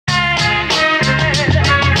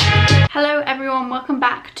everyone, welcome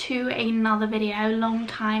back to another video. Long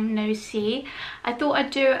time no see. I thought I'd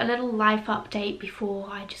do a little life update before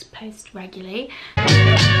I just post regularly.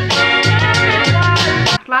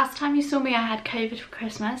 Last time you saw me I had COVID for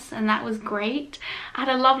Christmas and that was great. I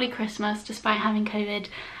had a lovely Christmas despite having COVID,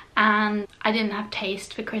 and I didn't have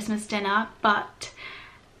taste for Christmas dinner, but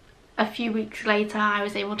a few weeks later I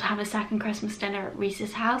was able to have a second Christmas dinner at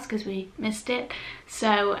Reese's house because we missed it,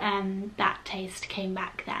 so that taste came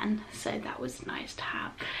back then, so that was nice to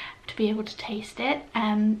have, to be able to taste it.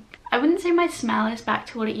 I wouldn't say my smell is back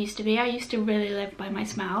to what it used to be. I used to really live by my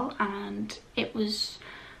smell and it was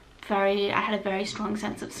I had a very strong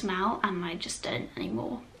sense of smell, and I just don't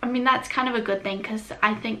anymore. I mean, that's kind of a good thing because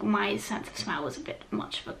I think my sense of smell was a bit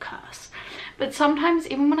much of a curse. But sometimes,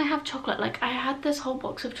 even when I have chocolate, like I had this whole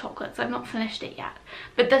box of chocolates, I've not finished it yet,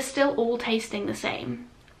 but they're still all tasting the same.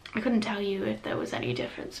 I couldn't tell you if there was any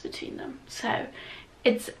difference between them. So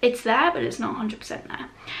it's there, but it's not 100% there.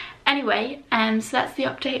 Anyway, so that's the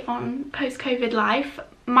update on post-COVID life.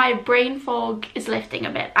 My brain fog is lifting a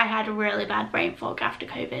bit. I had a really bad brain fog after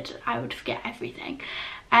COVID. I would forget everything.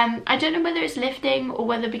 I don't know whether it's lifting or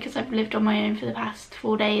whether because I've lived on my own for the past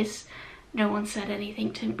 4 days, no one's said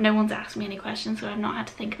anything to me, no one's asked me any questions, so I've not had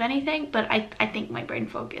to think of anything, but I think my brain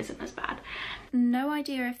fog isn't as bad. No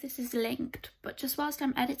idea if this is linked, but just whilst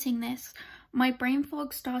I'm editing this, my brain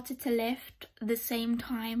fog started to lift the same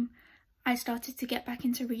time I started to get back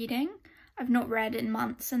into reading. I've not read in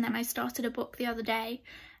months, and then I started a book the other day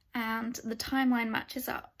and the timeline matches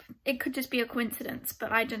up. It could just be a coincidence,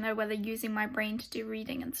 but I don't know whether using my brain to do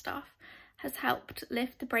reading and stuff has helped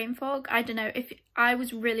lift the brain fog. I don't know. If I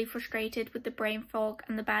was really frustrated with the brain fog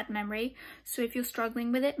and the bad memory, so if you're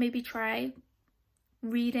struggling with it, maybe try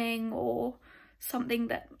reading or something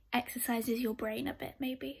that exercises your brain a bit,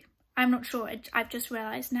 maybe. I'm not sure. I've just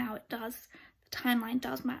realised now it does. The timeline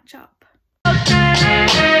does match up.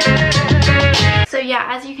 So yeah,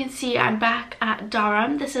 as you can see, I'm back at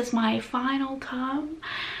Durham. This is my final term.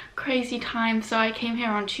 Crazy time. So I came here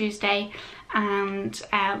on Tuesday and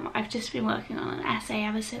I've just been working on an essay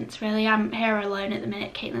ever since, really. I'm here alone at the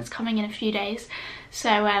minute. Caitlin's coming in a few days. So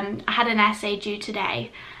I had an essay due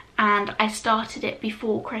today and I started it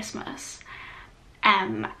before Christmas.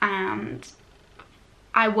 And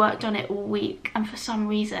I worked on it all week, and for some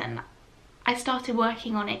reason I started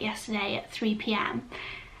working on it yesterday at 3 PM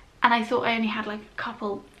and I thought I only had like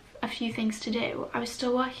a few things to do. I was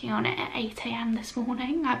still working on it at 8 AM this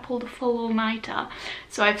morning. I pulled a full all-nighter,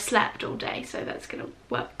 so I've slept all day, so that's gonna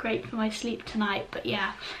work great for my sleep tonight. But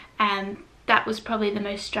yeah, that was probably the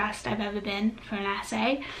most stressed I've ever been for an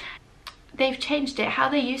essay. They've changed it. How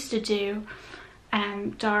they used to do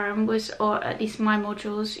Durham was, or at least my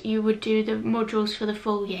modules, you would do the modules for the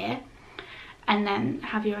full year and then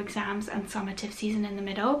have your exams and summative season in the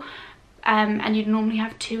middle, and you'd normally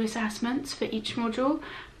have 2 assessments for each module.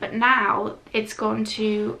 But now it's gone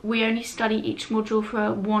to, we only study each module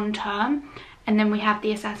for 1 term, and then we have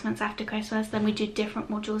the assessments after Christmas. Then we do different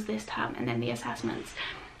modules this term and then the assessments.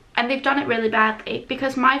 And they've done it really badly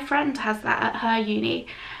because my friend has that at her uni,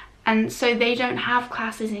 and so they don't have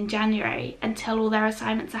classes in January until all their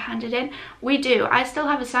assignments are handed in. We do. I still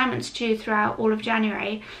have assignments due throughout all of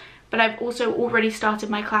January, but I've also already started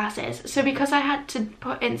my classes. So because I had to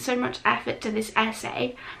put in so much effort to this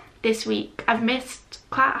essay this week, I've missed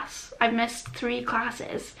class. I've missed 3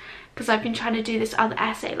 classes because I've been trying to do this other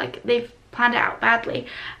essay. Like, they've planned it out badly,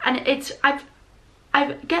 and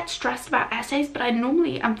I get stressed about essays, but I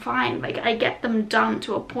normally am fine. Like, I get them done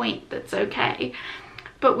to a point that's okay.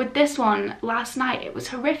 But with this one, last night, it was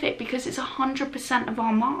horrific because it's 100% of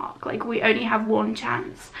our mark. Like, we only have 1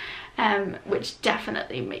 chance, which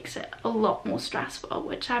definitely makes it a lot more stressful,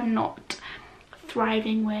 which I'm not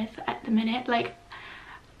thriving with at the minute. Like,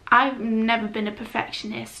 I've never been a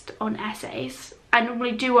perfectionist on essays. I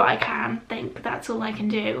normally do what I can, think that's all I can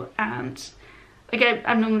do, and again,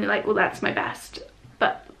 I'm normally like, well, that's my best.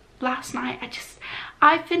 But last night,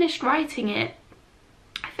 I finished writing it.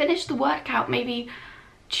 I finished the workout maybe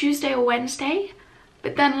Tuesday or Wednesday,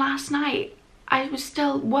 but then last night I was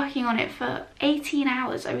still working on it for 18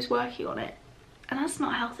 hours. I was working on it, and that's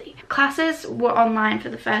not healthy. Classes were online for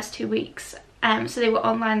the first 2 weeks, so they were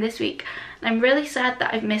online this week, and I'm really sad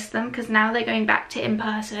that I've missed them because now they're going back to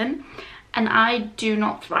in-person, and I do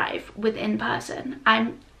not thrive with in-person.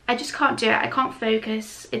 I just can't do it. I can't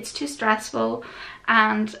focus. It's too stressful,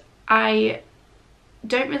 and I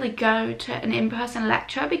don't really go to an in-person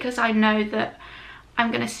lecture because I know that I'm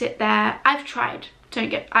gonna sit there. I've tried.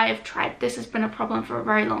 I have tried. This has been a problem for a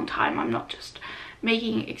very long time. I'm not just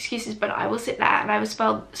making excuses, but I will sit there and I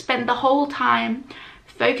will spend the whole time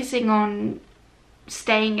focusing on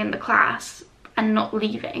staying in the class and not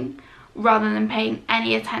leaving, rather than paying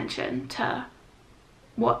any attention to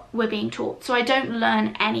what we're being taught. So I don't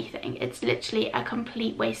learn anything. It's literally a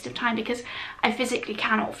complete waste of time because I physically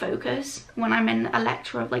cannot focus when I'm in a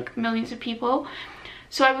lecture of like millions of people.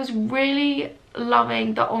 So I was really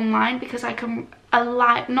loving the online because I can,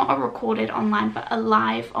 not a recorded online, but a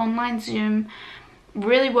live online Zoom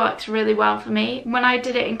really works really well for me. When I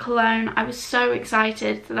did it in Cologne, I was so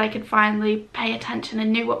excited that I could finally pay attention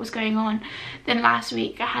and knew what was going on. Then last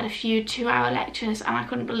week I had a few 2-hour lectures and I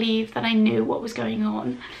couldn't believe that I knew what was going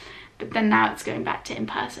on. But then now it's going back to in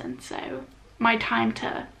person, so my time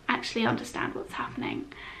to actually understand what's happening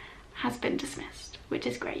has been dismissed, which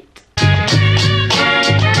is great.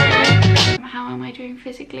 How am I doing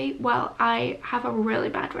physically? Well, I have a really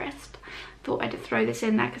bad wrist. Thought I'd throw this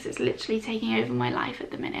in there because it's literally taking over my life at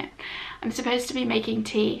the minute. I'm supposed to be making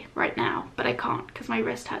tea right now, but I can't because my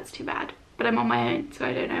wrist hurts too bad. But I'm on my own, so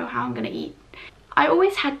I don't know how I'm gonna eat. I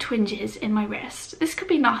always had twinges in my wrist. This could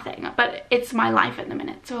be nothing, but it's my life at the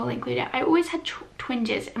minute, so I'll include it. I always had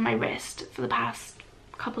twinges in my wrist for the past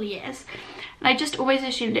couple of years, and I just always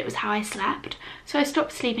assumed it was how I slept, so I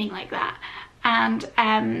stopped sleeping like that. And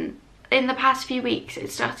in the past few weeks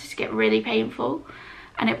it started to get really painful,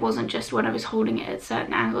 and it wasn't just when I was holding it at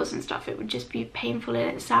certain angles and stuff, it would just be painful in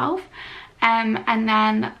itself. And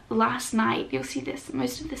then last night, you'll see this,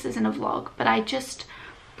 most of this is in a vlog, but I just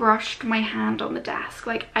brushed my hand on the desk.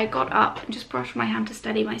 Like, I got up and just brushed my hand to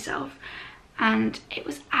steady myself, and it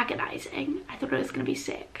was agonizing. I thought I was gonna be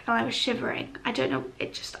sick and I was shivering. I don't know,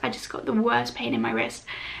 I just got the worst pain in my wrist.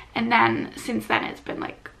 And then since then it's been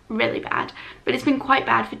like really bad, but it's been quite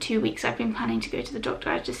bad for 2 weeks. I've been planning to go to the doctor.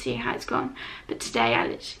 I was just seeing how it's gone, but today I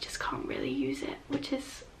literally just can't really use it, which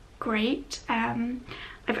is great.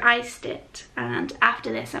 I've iced it, and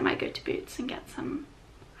after this I might go to Boots and get some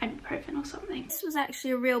ibuprofen or something. This was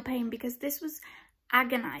actually a real pain because this was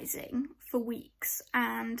agonizing for weeks,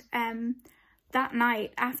 and that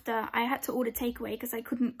night after, I had to order takeaway because I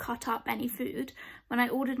couldn't cut up any food. When I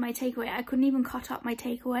ordered my takeaway, I couldn't even cut up my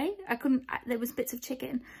takeaway. There was bits of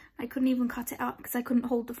chicken. I couldn't even cut it up because I couldn't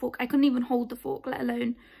hold the fork. I couldn't even hold the fork, let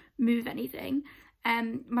alone move anything.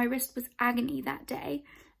 My wrist was agony that day.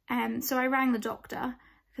 So I rang the doctor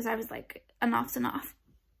because I was like, enough's enough.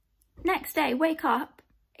 Next day, wake up,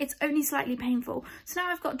 it's only slightly painful. So now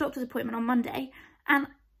I've got a doctor's appointment on Monday, and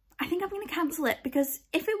I think I'm going to cancel it because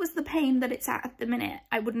if it was the pain that it's at the minute,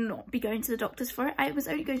 I would not be going to the doctors for it. I was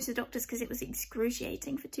only going to the doctors because it was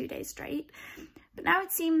excruciating for 2 days straight. But now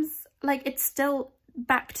it seems like it's still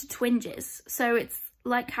back to twinges. So it's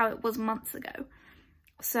like how it was months ago.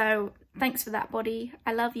 So thanks for that, body.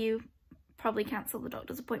 I love you. Probably cancel the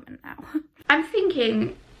doctor's appointment now. I'm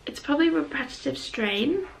thinking it's probably repetitive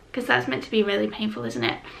strain because that's meant to be really painful, isn't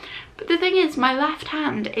it? But the thing is, my left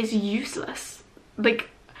hand is useless. Like,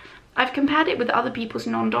 I've compared it with other people's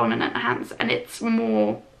non-dominant hands, and it's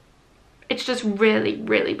just really,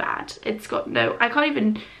 really bad. It's got no, I can't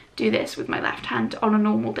even do this with my left hand on a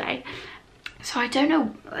normal day. So I don't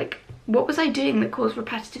know, like, what was I doing that caused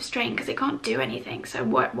repetitive strain? Because it can't do anything, so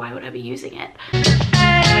why would I be using it?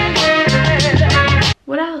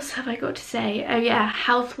 What else have I got to say? Oh yeah,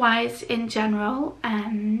 health-wise in general,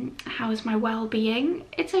 how is my well-being?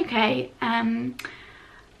 It's okay.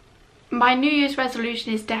 My New Year's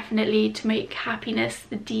resolution is definitely to make happiness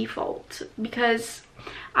the default, because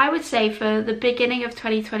I would say for the beginning of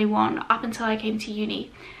 2021 up until I came to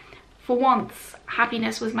uni, for once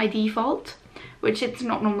happiness was my default, which it's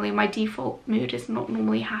not normally. My default mood is not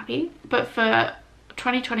normally happy, but for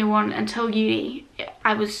 2021 until uni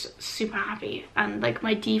I was super happy, and like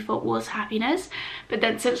my default was happiness. But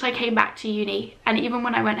then since I came back to uni, and even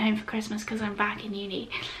when I went home for Christmas because I'm back in uni,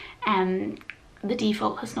 the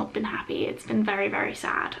default has not been happy. It's been very, very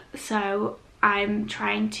sad. So I'm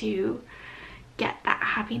trying to get that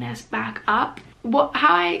happiness back up.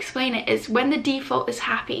 How I explain it is, when the default is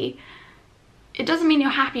happy, it doesn't mean you're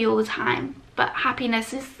happy all the time, but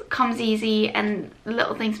happiness comes easy, and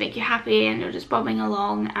little things make you happy, and you're just bobbing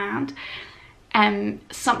along, and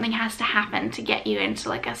something has to happen to get you into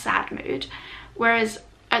like a sad mood. Whereas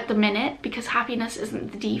at the minute, because happiness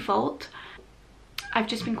isn't the default, I've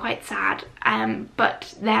just been quite sad.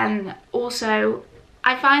 But then also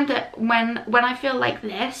I find that when I feel like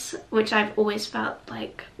this, which I've always felt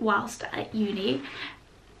like whilst at uni,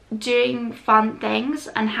 doing fun things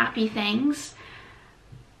and happy things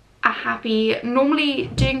are happy. Normally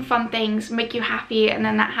doing fun things make you happy, and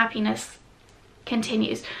then that happiness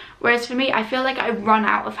continues. Whereas for me, I feel like I run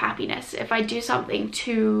out of happiness if I do something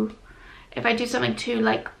too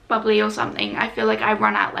like bubbly or something. I feel like I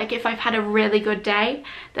run out. Like if I've had a really good day,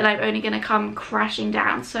 then I'm only going to come crashing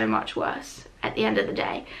down so much worse. at the end of the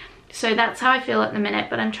day. So that's how I feel at the minute,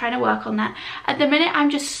 but I'm trying to work on that. At the minute, I'm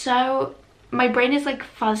just so, my brain is like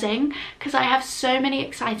fuzzing because I have so many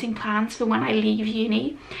exciting plans for when I leave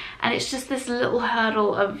uni, and it's just this little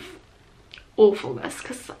hurdle of awfulness,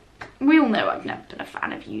 because we all know I've never been a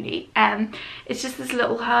fan of uni. It's just this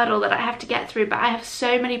little hurdle that I have to get through, but I have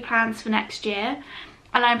so many plans for next year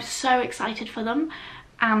and I'm so excited for them,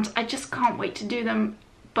 and I just can't wait to do them.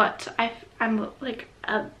 But I'm like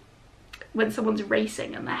when someone's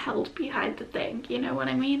racing and they're held behind the thing, you know what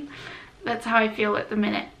I mean? That's how I feel at the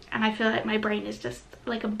minute, and I feel like my brain is just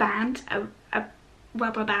like a band, a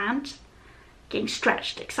rubber band, getting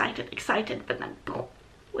stretched, excited, but then boom,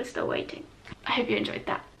 we're still waiting. I hope you enjoyed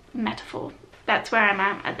that metaphor. That's where I'm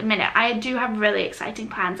at the minute. I do have really exciting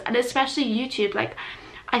plans, and especially YouTube. Like,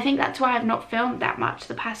 I think that's why I've not filmed that much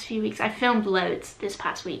the past few weeks. I filmed loads this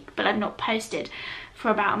past week, but I've not posted for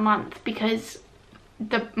about a month because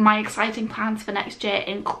my exciting plans for next year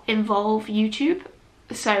involve YouTube.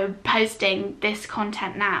 So posting this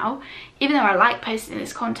content now, even though I like posting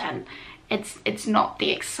this content, it's not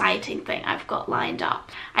the exciting thing I've got lined up.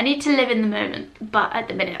 I need to live in the moment, but at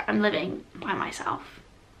the minute I'm living by myself,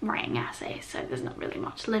 writing essays, so there's not really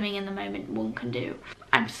much living in the moment one can do.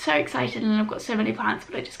 I'm so excited and I've got so many plans,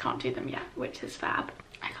 but I just can't do them yet, which is fab.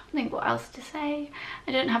 I can't think what else to say.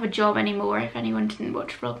 I don't have a job anymore, if anyone didn't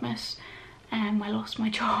watch Vlogmas. I lost my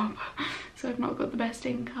job, so I've not got the best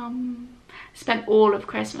income. Spent all of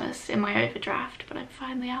Christmas in my overdraft, but I'm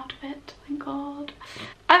finally out of it, thank God.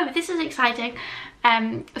 Oh, this is exciting.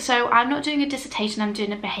 So I'm not doing a dissertation, I'm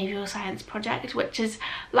doing a behavioural science project, which is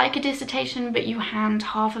like a dissertation, but you hand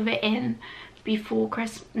half of it in before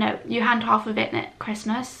Christmas. No, you hand half of it in at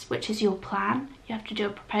Christmas, which is your plan. You have to do a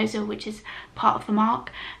proposal, which is part of the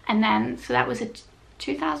mark. And then, so that was a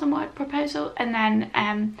 2,000 word proposal. And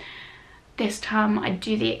then this term I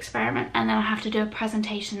do the experiment, and then I have to do a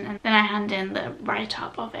presentation, and then I hand in the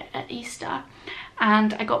write-up of it at Easter.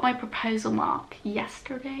 And I got my proposal mark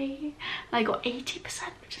yesterday. I got 80%,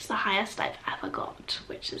 which is the highest I've ever got,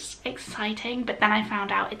 which is exciting. But then I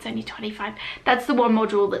found out it's only 25. That's the one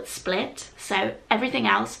module that's split, so everything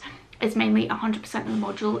else is mainly 100% of the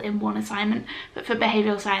module in one assignment. But for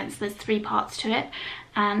behavioural science, there's 3 parts to it,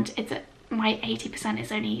 and my 80%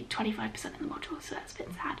 is only 25% of the module, so that's a bit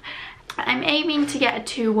sad. I'm aiming to get a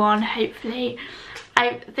 2-1, hopefully.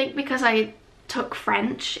 I think because I took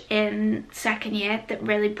French in second year, that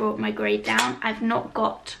really brought my grade down. I've not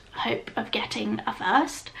got hope of getting a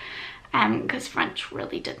first, because French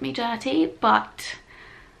really did me dirty, but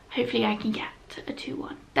hopefully I can get a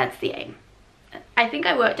 2-1. That's the aim. I think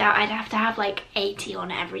I worked out I'd have to have like 80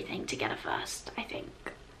 on everything to get a first, I think.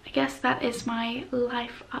 I guess that is my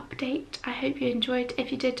life update. I hope you enjoyed.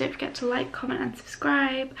 If you did, don't forget to like, comment and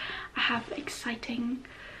subscribe. I have exciting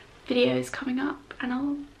videos coming up, and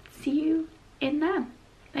I'll see you in them.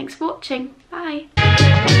 Thanks for watching. Bye.